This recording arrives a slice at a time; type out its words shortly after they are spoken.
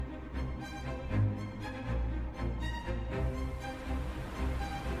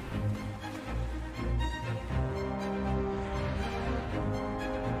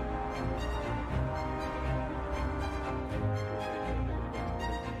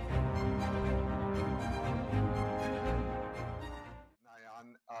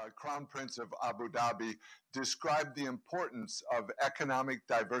Crown Prince of Abu Dhabi, described the importance of economic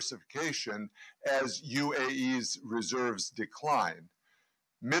diversification as UAE's reserves decline.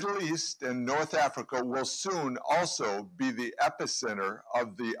 Middle East and North Africa will soon also be the epicenter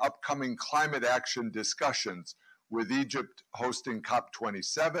of the upcoming climate action discussions, with Egypt hosting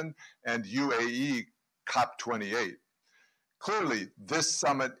COP27 and UAE COP28. Clearly, this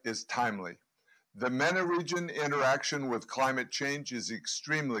summit is timely. The MENA region interaction with climate change is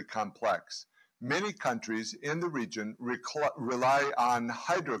extremely complex. Many countries in the region rely on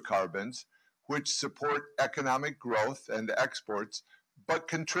hydrocarbons, which support economic growth and exports, but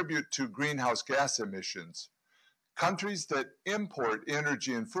contribute to greenhouse gas emissions. Countries that import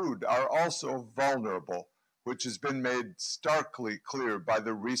energy and food are also vulnerable, which has been made starkly clear by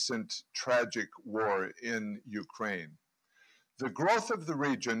the recent tragic war in Ukraine. The growth of the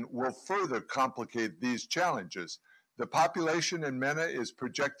region will further complicate these challenges. The population in MENA is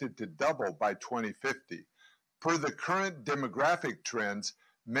projected to double by 2050. Per the current demographic trends,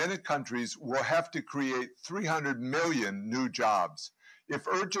 MENA countries will have to create 300 million new jobs. If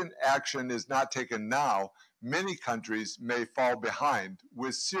urgent action is not taken now, many countries may fall behind,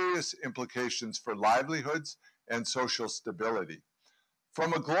 with serious implications for livelihoods and social stability.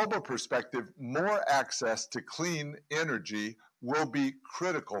 From a global perspective, more access to clean energy will be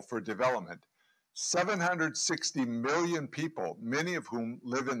critical for development. 760 million people, many of whom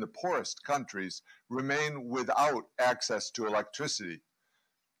live in the poorest countries, remain without access to electricity.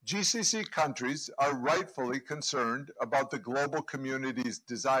 GCC countries are rightfully concerned about the global community's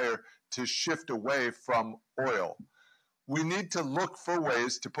desire to shift away from oil. We need to look for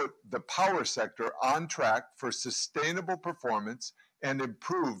ways to put the power sector on track for sustainable performance and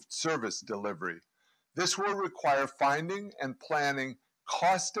improved service delivery. This will require finding and planning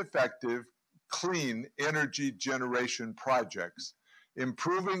cost-effective, clean energy generation projects,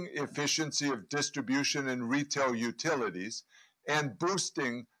 improving efficiency of distribution and retail utilities, and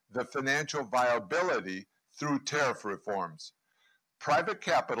boosting the financial viability through tariff reforms. Private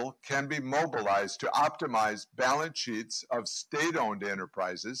capital can be mobilized to optimize balance sheets of state-owned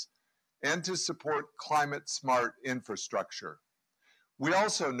enterprises and to support climate-smart infrastructure. We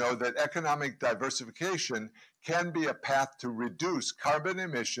also know that economic diversification can be a path to reduce carbon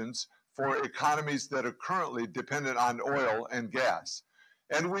emissions for economies that are currently dependent on oil and gas.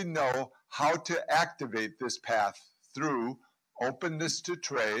 And we know how to activate this path through openness to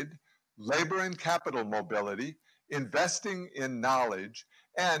trade, labor and capital mobility, investing in knowledge,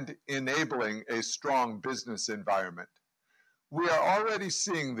 and enabling a strong business environment. We are already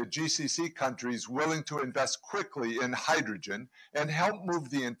seeing the GCC countries willing to invest quickly in hydrogen and help move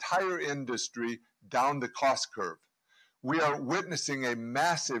the entire industry down the cost curve. We are witnessing a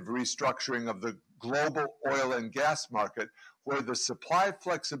massive restructuring of the global oil and gas market, where the supply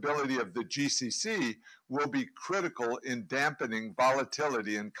flexibility of the GCC will be critical in dampening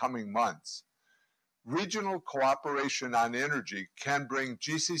volatility in coming months. Regional cooperation on energy can bring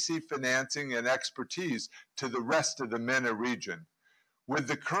GCC financing and expertise to the rest of the MENA region. With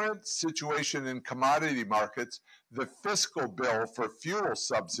the current situation in commodity markets, the fiscal bill for fuel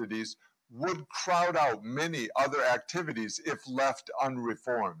subsidies would crowd out many other activities if left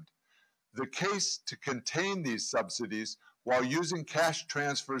unreformed. The case to contain these subsidies while using cash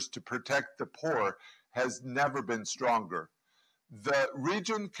transfers to protect the poor has never been stronger. The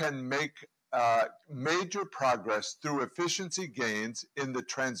region can make major progress through efficiency gains in the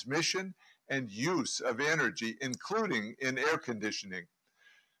transmission and use of energy, including in air conditioning.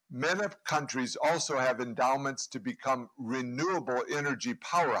 Many countries also have endowments to become renewable energy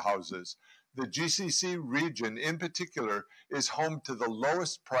powerhouses. The GCC region in particular is home to the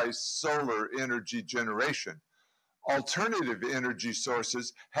lowest priced solar energy generation. Alternative energy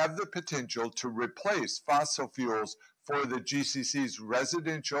sources have the potential to replace fossil fuels for the GCC's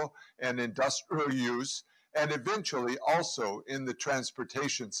residential and industrial use, and eventually also in the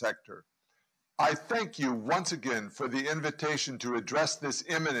transportation sector. I thank you once again for the invitation to address this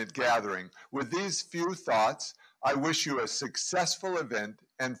imminent gathering. With these few thoughts, I wish you a successful event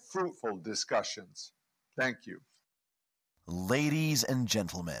and fruitful discussions. Thank you. Ladies and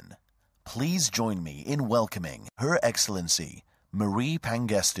gentlemen, please join me in welcoming Her Excellency Marie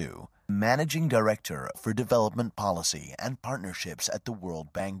Pangestu, Managing Director for Development Policy and Partnerships at the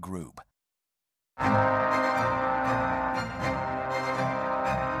World Bank Group.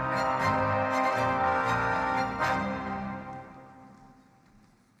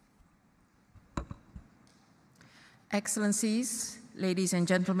 Excellencies, ladies and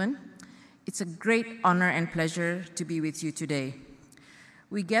gentlemen, it's a great honor and pleasure to be with you today.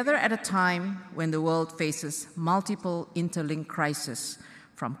 We gather at a time when the world faces multiple interlinked crises,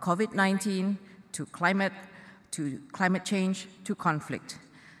 from COVID-19 to climate change to conflict,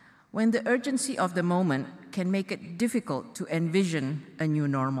 when the urgency of the moment can make it difficult to envision a new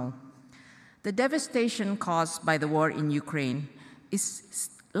normal. The devastation caused by the war in Ukraine is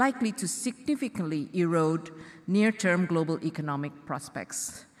likely to significantly erode near-term global economic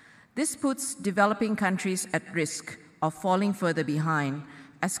prospects. This puts developing countries at risk of falling further behind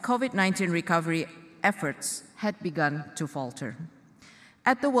as COVID-19 recovery efforts had begun to falter.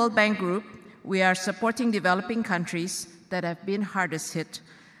 At the World Bank Group, we are supporting developing countries that have been hardest hit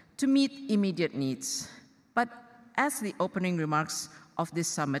to meet immediate needs. But as the opening remarks of this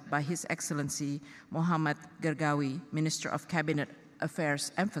summit by His Excellency Mohammad Gergawi, Minister of Cabinet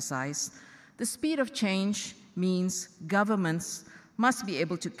Affairs, emphasized, the speed of change means governments must be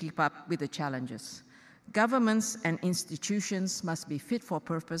able to keep up with the challenges. Governments and institutions must be fit for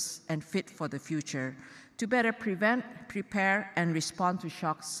purpose and fit for the future to better prevent, prepare, and respond to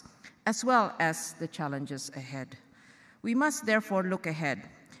shocks, as well as the challenges ahead. We must therefore look ahead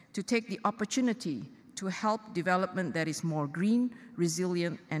to take the opportunity to help development that is more green,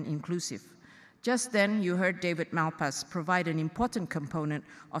 resilient, and inclusive. Just then, you heard David Malpass provide an important component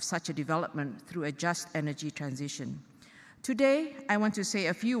of such a development through a just energy transition. Today, I want to say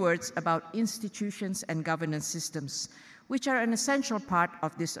a few words about institutions and governance systems, which are an essential part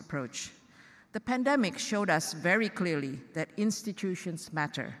of this approach. The pandemic showed us very clearly that institutions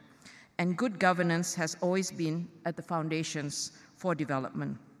matter, and good governance has always been at the foundations for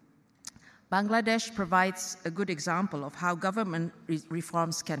development. Bangladesh provides a good example of how government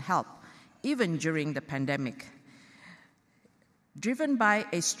reforms can help, even during the pandemic. Driven by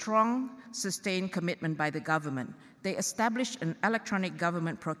a strong, sustained commitment by the government, they established an electronic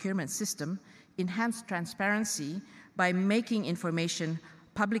government procurement system, enhanced transparency by making information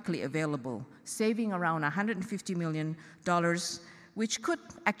publicly available, saving around $150 million, which could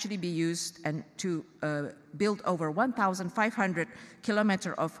actually be used to build over 1,500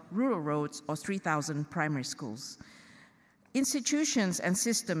 kilometers of rural roads or 3,000 primary schools. Institutions and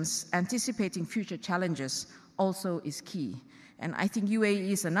systems anticipating future challenges also is key. And I think UAE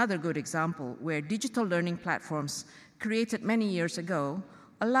is another good example where digital learning platforms created many years ago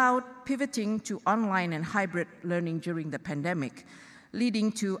allowed pivoting to online and hybrid learning during the pandemic,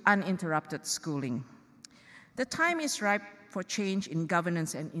 leading to uninterrupted schooling. The time is ripe for change in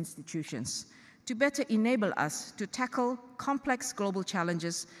governance and institutions to better enable us to tackle complex global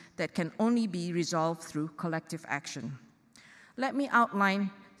challenges that can only be resolved through collective action. Let me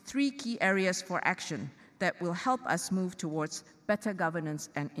outline 3 key areas for action that will help us move towards better governance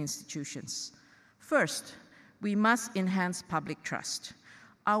and institutions. First, we must enhance public trust.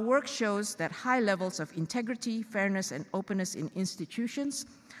 Our work shows that high levels of integrity, fairness, and openness in institutions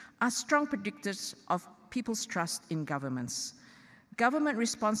are strong predictors of people's trust in governments. Government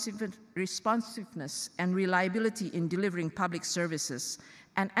responsiveness and reliability in delivering public services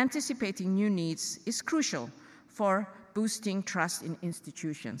and anticipating new needs is crucial for boosting trust in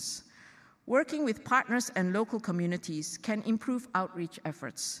institutions. Working with partners and local communities can improve outreach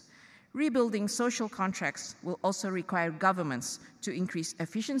efforts. Rebuilding social contracts will also require governments to increase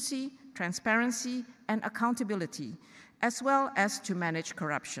efficiency, transparency, and accountability, as well as to manage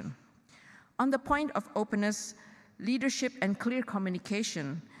corruption. On the point of openness, leadership and clear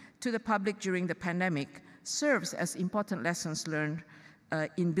communication to the public during the pandemic serves as important lessons learned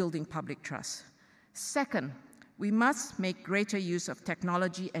in building public trust. Second, we must make greater use of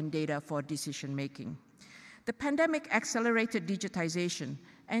technology and data for decision-making. The pandemic accelerated digitization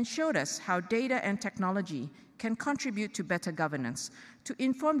and showed us how data and technology can contribute to better governance, to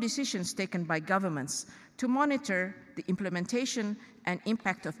inform decisions taken by governments, to monitor the implementation and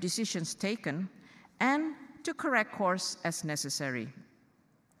impact of decisions taken, and to correct course as necessary.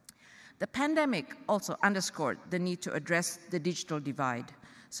 The pandemic also underscored the need to address the digital divide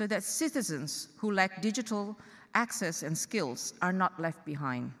so that citizens who lack digital access and skills are not left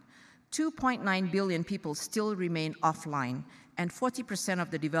behind. 2.9 billion people still remain offline, and 40% of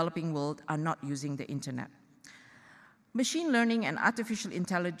the developing world are not using the internet. Machine learning and artificial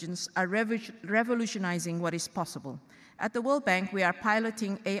intelligence are revolutionizing what is possible. At the World Bank, we are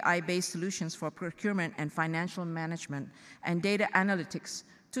piloting AI-based solutions for procurement and financial management and data analytics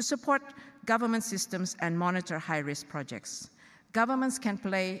to support government systems and monitor high-risk projects. Governments can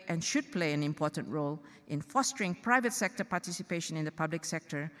play and should play an important role in fostering private sector participation in the public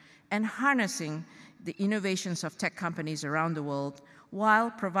sector and harnessing the innovations of tech companies around the world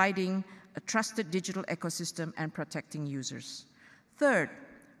while providing a trusted digital ecosystem and protecting users. Third,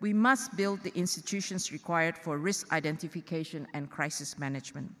 we must build the institutions required for risk identification and crisis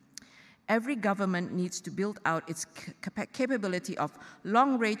management. Every government needs to build out its capability of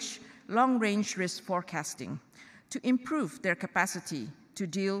long-range risk forecasting to improve their capacity to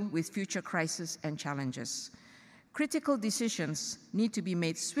deal with future crises and challenges. Critical decisions need to be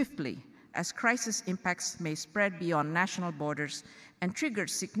made swiftly, as crisis impacts may spread beyond national borders and trigger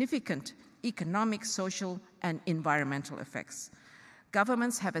significant economic, social, and environmental effects.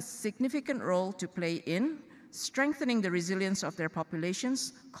 Governments have a significant role to play in strengthening the resilience of their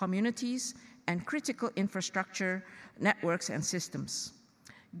populations, communities, and critical infrastructure networks and systems.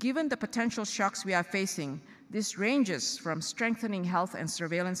 Given the potential shocks we are facing, this ranges from strengthening health and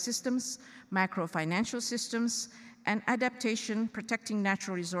surveillance systems, macro-financial systems, and adaptation, protecting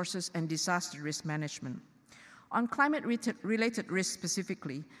natural resources, and disaster risk management. On climate-related risks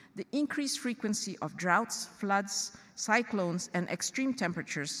specifically, the increased frequency of droughts, floods, cyclones, and extreme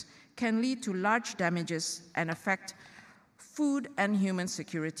temperatures can lead to large damages and affect food and human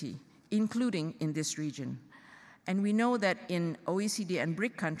security, including in this region. And we know that in OECD and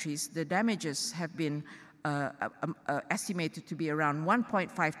BRIC countries, the damages have been estimated to be around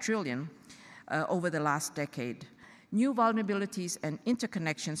 1.5 trillion over the last decade. New vulnerabilities and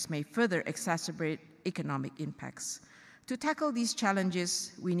interconnections may further exacerbate economic impacts. To tackle these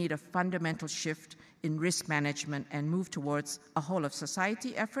challenges, we need a fundamental shift in risk management and move towards a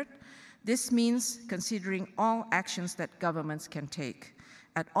whole-of-society effort. This means considering all actions that governments can take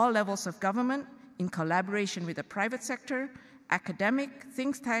at all levels of government, in collaboration with the private sector, academic,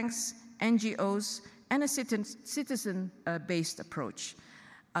 think tanks, NGOs, and a citizen-based approach.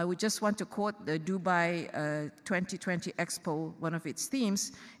 I would just want to quote the Dubai 2020 Expo, one of its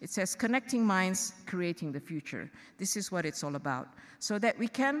themes. It says, "Connecting minds, creating the future." This is what it's all about, so that we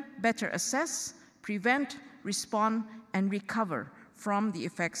can better assess, prevent, respond, and recover from the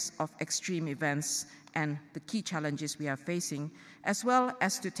effects of extreme events and the key challenges we are facing, as well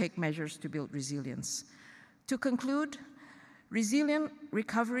as to take measures to build resilience. To conclude, resilient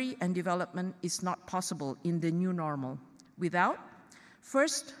recovery and development is not possible in the new normal without,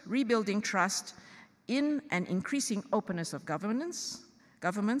 first, rebuilding trust in and increasing openness of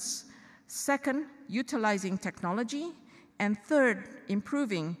governments, second, utilizing technology, and third,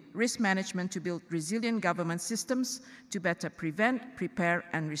 improving risk management to build resilient government systems to better prevent, prepare,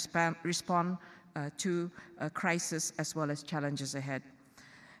 and respond to a crisis as well as challenges ahead.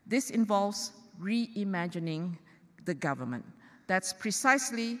 This involves reimagining the government. That's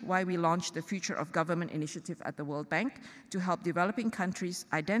precisely why we launched the Future of Government initiative at the World Bank, to help developing countries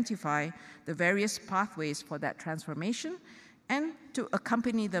identify the various pathways for that transformation and to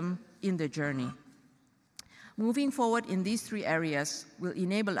accompany them in the journey. Moving forward in these three areas will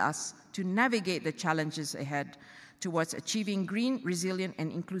enable us to navigate the challenges ahead towards achieving green, resilient,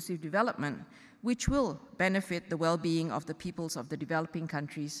 and inclusive development, which will benefit the well-being of the peoples of the developing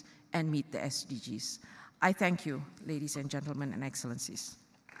countries and meet the SDGs. I thank you, ladies and gentlemen and excellencies.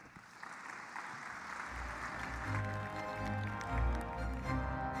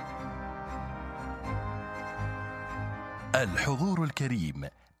 الحضور الكريم،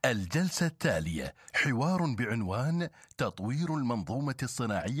 الجلسة التالية حوار بعنوان تطوير المنظومة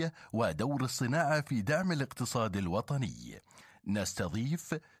الصناعية ودور الصناعة في دعم الاقتصاد الوطني.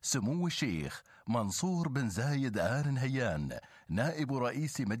 نستضيف سمو الشيخ منصور بن زايد آل نهيان، نائب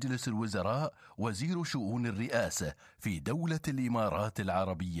رئيس مجلس الوزراء وزير شؤون الرئاسة في دولة الإمارات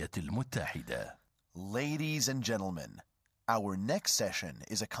العربية المتحدة. Ladies and gentlemen, our next session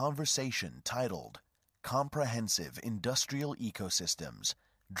is a conversation titled Comprehensive Industrial Ecosystems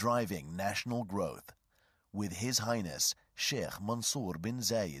Driving National Growth, with His Highness Sheikh Mansour bin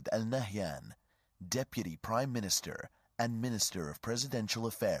Zayed Al Nahyan, Deputy Prime Minister and Minister of Presidential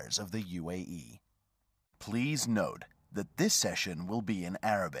Affairs of the UAE. Please note that this session will be in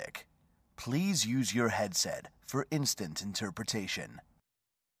Arabic. Please use your headset for instant interpretation.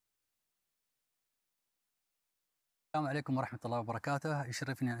 السلام عليكم ورحمة الله وبركاته.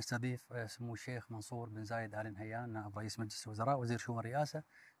 يشرفني أن أستضيف سمو الشيخ منصور بن زايد آل نهيان، نائب رئيس مجلس الوزراء وزير شؤون الرئاسة،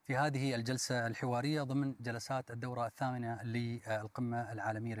 في هذه الجلسة الحوارية ضمن جلسات الدورة الثامنة للقمة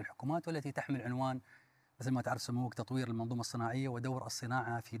العالمية للحكومات، والتي تحمل عنوان مثل ما تعرف سموك تطوير المنظومة الصناعية ودور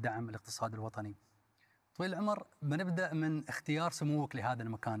الصناعة في دعم الاقتصاد الوطني. طويل العمر، بنبدأ من اختيار سموك لهذا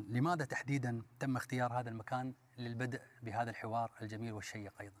المكان. لماذا تحديدا تم اختيار هذا المكان للبدء بهذا الحوار الجميل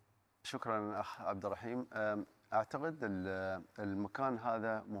والشيق أيضا؟ شكرا أخ عبد الرحيم. أعتقد المكان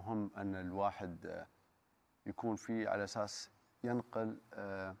هذا مهم أن الواحد يكون فيه على أساس ينقل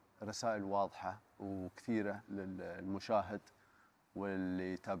رسائل واضحة وكثيرة للمشاهد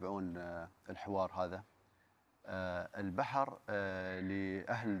واللي يتابعون الحوار هذا. البحر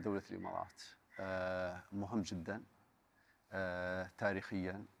لأهل دولة الإمارات مهم جدا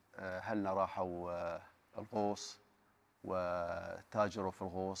تاريخيا، أهلنا راحوا الغوص وتاجروا في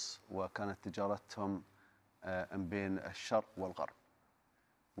الغوص، وكانت تجارتهم بين الشرق والغرب،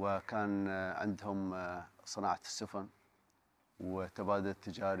 وكان عندهم صناعة السفن وتبادل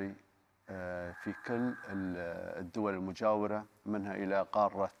تجاري في كل الدول المجاورة منها إلى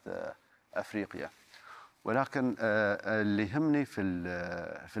قارة أفريقيا. ولكن اللي يهمني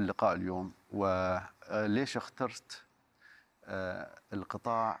في اللقاء اليوم، وليش اخترت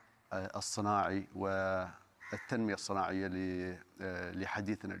القطاع الصناعي والتنمية الصناعية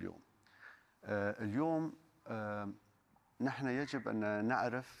لحديثنا اليوم. اليوم نحن يجب أن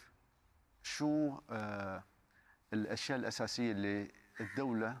نعرف شو الأشياء الأساسية اللي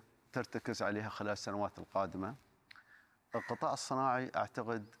الدولة ترتكز عليها خلال السنوات القادمة. القطاع الصناعي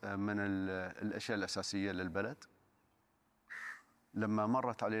أعتقد من الأشياء الأساسية للبلد. لما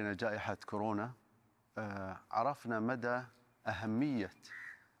مرت علينا جائحة كورونا عرفنا مدى أهمية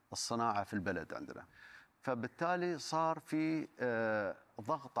الصناعة في البلد عندنا، فبالتالي صار في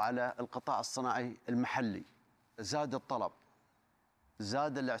ضغط على القطاع الصناعي المحلي، زاد الطلب،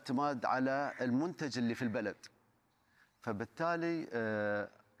 زاد الاعتماد على المنتج اللي في البلد، فبالتالي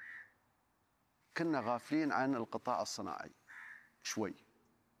كنا غافلين عن القطاع الصناعي شوي،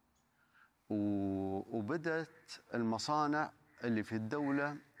 وبدأت المصانع اللي في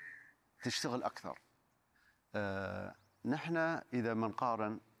الدولة تشتغل أكثر. نحن إذا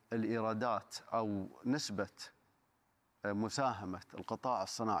بنقارن الإيرادات أو نسبة مساهمة القطاع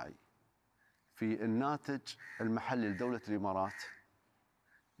الصناعي في الناتج المحلي لدولة الإمارات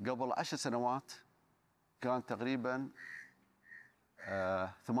قبل 10 سنوات كان تقريبا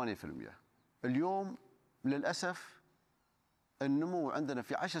 8%. اليوم للأسف النمو عندنا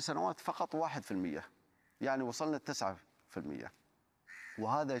في 10 سنوات فقط 1%، يعني وصلنا 9%،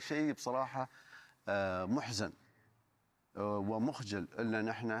 وهذا شيء بصراحة محزن ومخجل. إن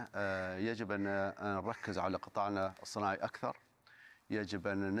نحن يجب أن نركز على قطاعنا الصناعي أكثر، يجب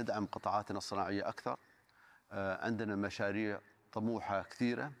أن ندعم قطاعاتنا الصناعية أكثر. عندنا مشاريع طموحة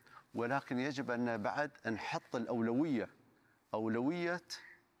كثيرة، ولكن يجب أن بعد نحط أولوية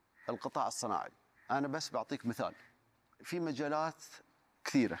القطاع الصناعي. أنا بس بعطيك مثال، في مجالات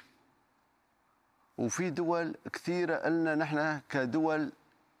كثيرة وفي دول كثيرة لنا نحن كدول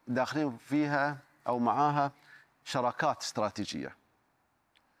داخلين فيها أو معاها شراكات استراتيجية.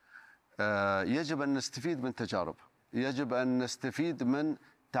 يجب أن نستفيد من تجاربهم، يجب أن نستفيد من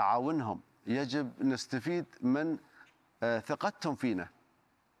تعاونهم، يجب نستفيد من ثقتهم فينا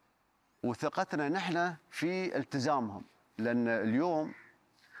وثقتنا نحن في التزامهم. لأن اليوم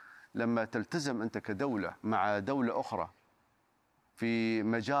لما تلتزم أنت كدولة مع دولة أخرى في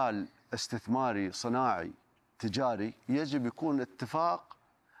مجال استثماري صناعي تجاري، يجب يكون اتفاق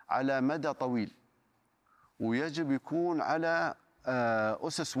على مدى طويل، ويجب يكون على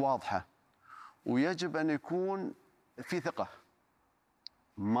أسس واضحة، ويجب أن يكون في ثقة،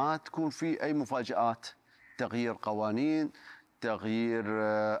 ما تكون في أي مفاجآت، تغيير قوانين، تغيير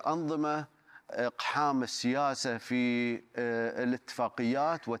أنظمة، إقحام السياسة في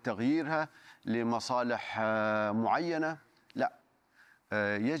الاتفاقيات وتغييرها لمصالح معينة. لا،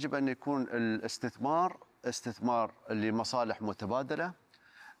 يجب أن يكون الاستثمار استثمار لمصالح متبادلة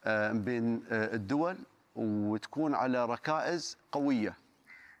بين الدول، وتكون على ركائز قوية،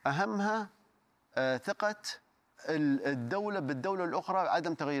 أهمها ثقة الدولة بالدولة الأخرى،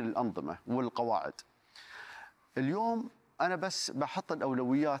 عدم تغيير الأنظمة والقواعد. اليوم أنا بس بحط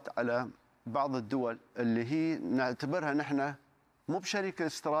الأولويات على بعض الدول اللي هي نعتبرها نحن مو بشريك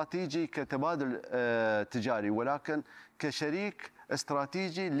استراتيجي كتبادل تجاري، ولكن كشريك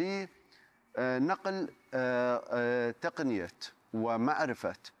استراتيجي لنقل تقنية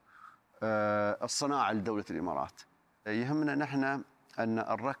ومعرفة الصناعة لدولة الإمارات. يهمنا نحن أن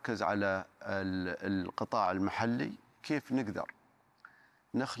نركز على القطاع المحلي، كيف نقدر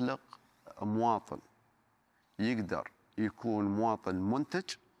نخلق مواطن يقدر يكون مواطن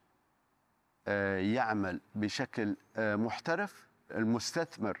منتج، يعمل بشكل محترف،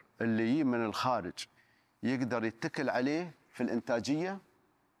 المستثمر اللي يجي من الخارج يقدر يتكل عليه في الإنتاجية.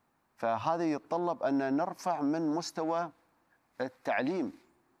 فهذا يتطلب أن نرفع من مستوى التعليم،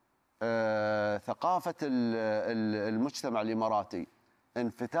 ثقافة المجتمع الإماراتي،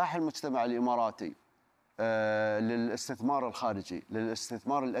 انفتاح المجتمع الإماراتي للاستثمار الخارجي،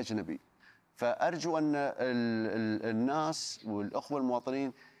 للاستثمار الأجنبي. فأرجو أن الناس والأخوة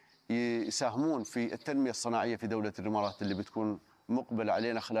المواطنين يساهمون في التنمية الصناعية في دولة الإمارات اللي بتكون مقبلة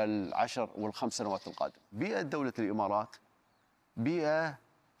علينا خلال 10 و5 سنوات القادمة. بيئة دولة الإمارات بيئة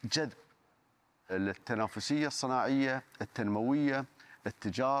جذب للتنافسية الصناعية، التنموية،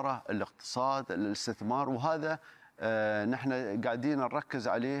 التجارة، الاقتصاد، الاستثمار، وهذا نحن قاعدين نركز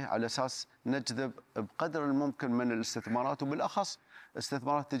عليه على أساس نجذب بقدر الممكن من الاستثمارات، وبالأخص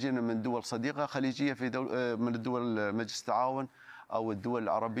استثمارات تجينا من دول صديقة خليجية من الدول مجلس التعاون أو الدول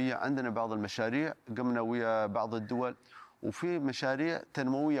العربية. عندنا بعض المشاريع قمنا ويا بعض الدول، وفي مشاريع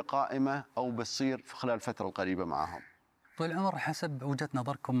تنموية قائمة أو بتصير في خلال الفترة القريبة معهم. طويل العمر، حسب وجهة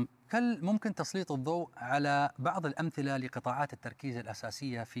نظركم هل ممكن تسليط الضوء على بعض الأمثلة لقطاعات التركيز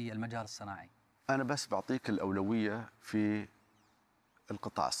الأساسية في المجال الصناعي؟ أنا بس بعطيك الأولوية في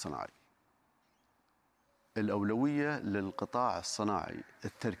القطاع الصناعي. الأولوية للقطاع الصناعي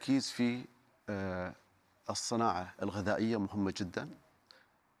التركيز في الصناعة الغذائية مهمة جدا،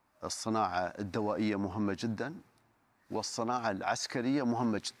 الصناعة الدوائية مهمة جدا، والصناعة العسكرية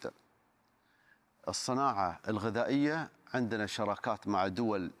مهمة جدا. الصناعة الغذائية عندنا شراكات مع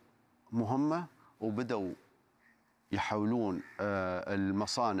دول مهمة، وبدأوا يحاولون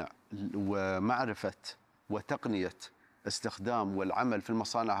المصانع ومعرفة وتقنية استخدام والعمل في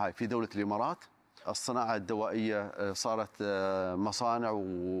المصانع هاي في دولة الإمارات. الصناعة الدوائية صارت مصانع،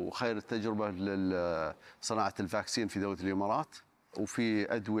 وخير التجربة لصناعة الفاكسين في دولة الإمارات،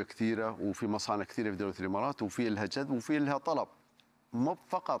 وفي أدوية كثيرة وفي مصانع كثيرة في دولة الإمارات، وفي لها جذب وفي لها طلب، مو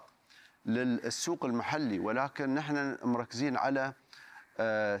فقط للسوق المحلي، ولكن نحن مركزين على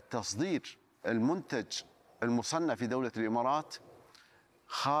تصدير المنتج المصنع في دولة الإمارات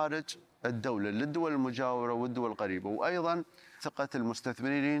خارج الدولة للدول المجاورة والدول القريبة. وأيضا ثقة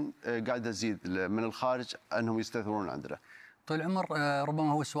المستثمرين قاعدة تزيد من الخارج أنهم يستثمرون عندنا. طويل العمر،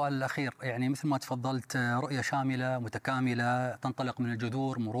 ربما هو السؤال الأخير، يعني مثل ما تفضلت رؤية شاملة متكاملة تنطلق من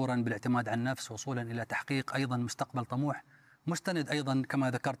الجذور مرورا بالاعتماد على النفس وصولا إلى تحقيق أيضا مستقبل طموح مستند أيضا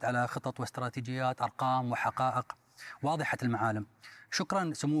كما ذكرت على خطط واستراتيجيات، أرقام وحقائق واضحة المعالم.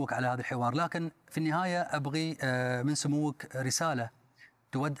 شكرا سموك على هذا الحوار، لكن في النهاية أبغي من سموك رسالة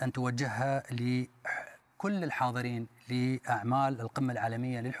تود أن توجهها لكل الحاضرين لأعمال القمة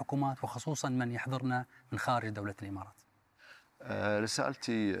العالمية للحكومات، وخصوصا من يحضرنا من خارج دولة الإمارات.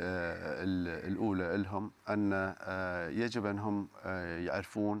 رسالتي الأولى لهم أن يجب أنهم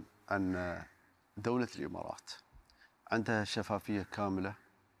يعرفون أن دولة الإمارات عندها شفافية كاملة،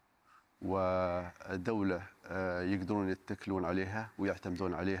 ودولة يقدرون يتكلون عليها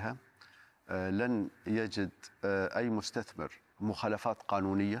ويعتمدون عليها. لن يجد أي مستثمر مخالفات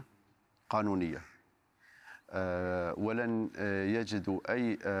قانونية، ولن يجدوا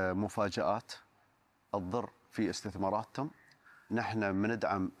أي مفاجآت تضر في استثماراتهم. نحن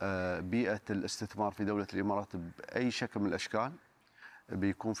بندعم بيئة الاستثمار في دولة الإمارات بأي شكل من الأشكال.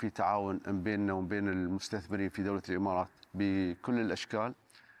 بيكون في تعاون بيننا وبين المستثمرين في دولة الإمارات بكل الأشكال.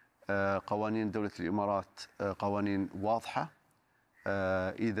 قوانين دولة الإمارات قوانين واضحة،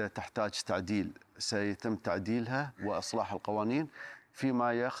 إذا تحتاج تعديل سيتم تعديلها وإصلاح القوانين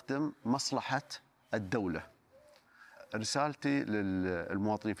فيما يخدم مصلحة الدولة. رسالتي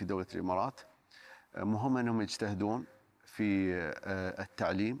للمواطنين في دولة الإمارات مهم أنهم يجتهدون في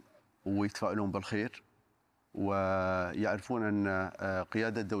التعليم ويتفائلون بالخير، ويعرفون أن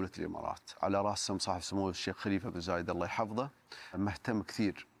قيادة دولة الإمارات على رأسهم صاحب سمو الشيخ خليفة بن زايد الله يحفظه مهتم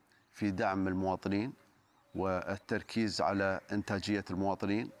كثير في دعم المواطنين والتركيز على إنتاجية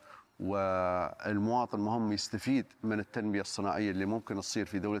المواطنين. والمواطن مهم يستفيد من التنمية الصناعية اللي ممكن تصير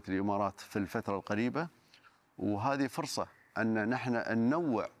في دولة الإمارات في الفترة القريبة، وهذه فرصة أن نحن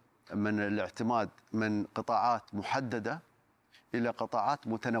ننوع من الاعتماد من قطاعات محددة إلى قطاعات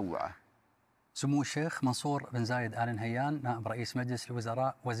متنوعة. سمو الشيخ منصور بن زايد آل نهيان، نائب رئيس مجلس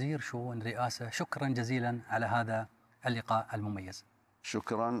الوزراء وزير شؤون الرئاسة، شكرا جزيلا على هذا اللقاء المميز.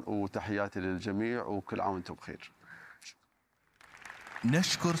 شكرا وتحياتي للجميع وكل عام وانتم بخير.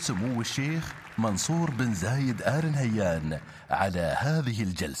 نشكر سمو الشيخ منصور بن زايد آل نهيان على هذه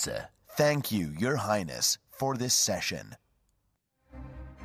الجلسة. Thank you, Your Highness, for this session.